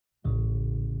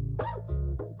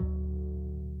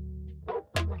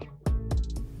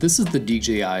This is the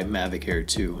DJI Mavic Air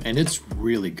 2, and it's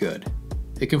really good.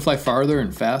 It can fly farther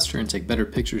and faster and take better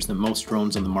pictures than most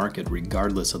drones on the market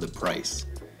regardless of the price.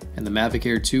 And the Mavic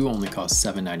Air 2 only costs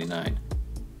 $799.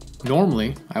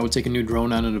 Normally, I would take a new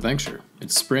drone on an adventure.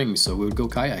 It's spring, so we would go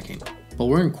kayaking. But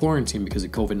we're in quarantine because of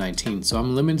COVID-19, so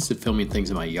I'm limited to filming things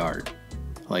in my yard.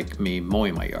 Like me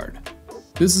mowing my yard.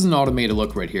 This is an automated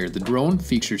look right here. The drone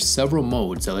features several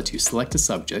modes that let you select a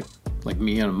subject, like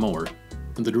me on a mower,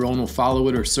 and the drone will follow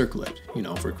it or circle it,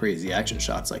 for crazy action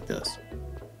shots like this.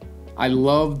 I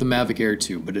love the Mavic Air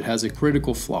 2, but it has a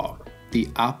critical flaw. The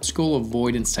obstacle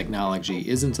avoidance technology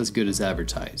isn't as good as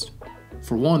advertised.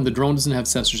 For one, the drone doesn't have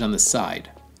sensors on the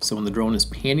side, so when the drone is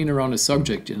panning around a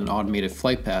subject in an automated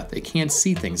flight path, it can't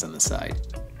see things on the side.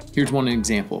 Here's one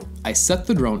example. I set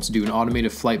the drone to do an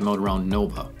automated flight mode around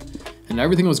Nova, and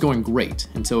everything was going great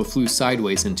until it flew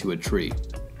sideways into a tree.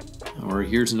 Or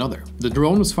here's another. The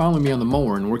drone was following me on the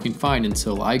mower and working fine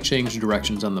until I changed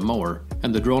directions on the mower,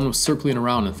 and the drone was circling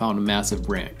around and found a massive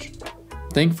branch.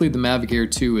 Thankfully, the Mavic Air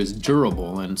 2 is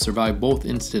durable and survived both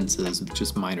instances with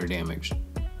just minor damage.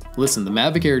 Listen, the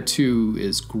Mavic Air 2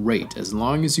 is great as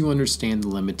long as you understand the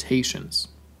limitations.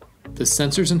 The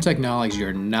sensors and technology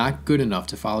are not good enough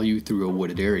to follow you through a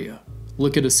wooded area.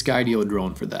 Look at a Skydio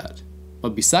drone for that.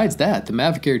 But besides that, the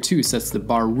Mavic Air 2 sets the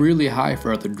bar really high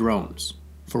for other drones.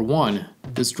 For one,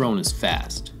 this drone is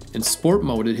fast. In sport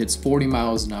mode, it hits 40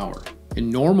 miles an hour. In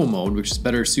normal mode, which is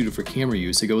better suited for camera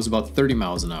use, it goes about 30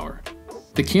 miles an hour.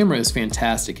 The camera is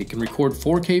fantastic. It can record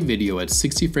 4K video at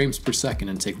 60 frames per second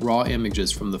and take raw images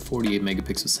from the 48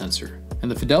 megapixel sensor. And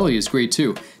the Fidelity is great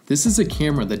too. This is a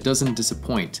camera that doesn't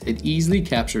disappoint. It easily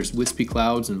captures wispy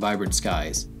clouds and vibrant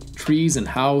skies. Trees and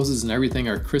houses and everything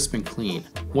are crisp and clean.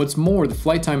 What's more, the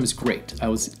flight time is great. I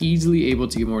was easily able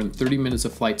to get more than 30 minutes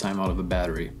of flight time out of a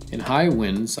battery. In high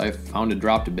winds, I found it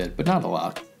dropped a bit, but not a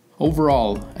lot.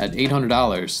 Overall, at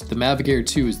 $800, the Mavic Air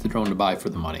 2 is the drone to buy for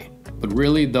the money. But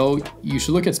really though, you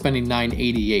should look at spending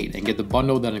 $988 and get the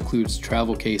bundle that includes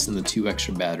travel case and the 2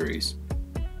 extra batteries.